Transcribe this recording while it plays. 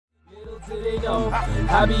They know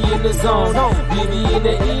I be in the zone, we be in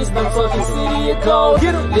the east, I'm talking city of gold.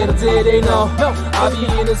 Little did they know I be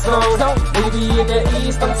in the zone, we be in the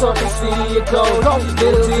east, I'm talking city of gold.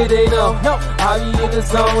 Little did they know I be in the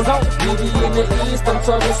zone, we be in the east, I'm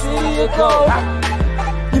talking city of gold.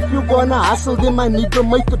 If you gonna hustle, then my nigga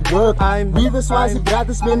make it work. We the Swazi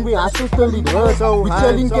brothers, man, we hustle till it hurts. We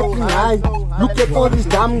chilling, getting high. Look at all these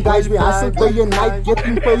dumb guys, we hustle day and night,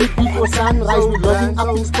 getting paid before sunrise. We living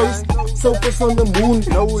up in space, surface on the moon,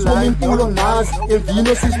 swimming pool on Mars, and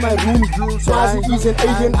Venus is my room. Swazi is an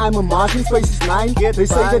alien, I'm a Martian, space is mine. They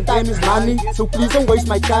say that time is money, so please don't waste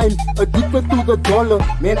my time. Addicted to the dollar,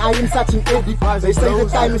 man, I am such an addict. They say that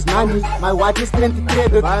time is money, my watch is 20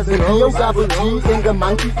 credit. The D-O-double-G and the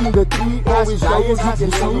monkey in the tree, always high as you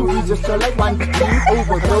can see. We just feel like 1 degree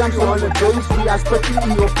over drugs all the days. We are spitting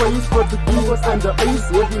in your face, but the D was under ace.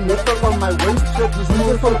 Heavy metal on my waist, shit is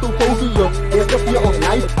neither photophobia. There's the fear of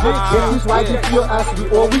life, that is why they fear us, we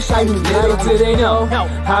always shining light. Little do they know,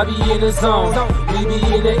 I be in the zone, we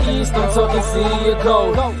be in the east, I'm talking city of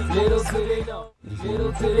gold. Little do they know.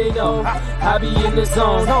 Little do they know, I be in the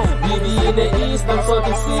zone, we be in the east, I'm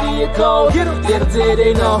talking city of gold. Little do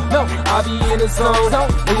they know, I be in the zone,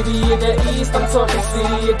 we be in the east, I'm talking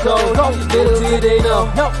city of gold. Little do they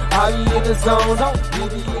know, I be in the zone, we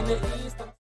be in the east.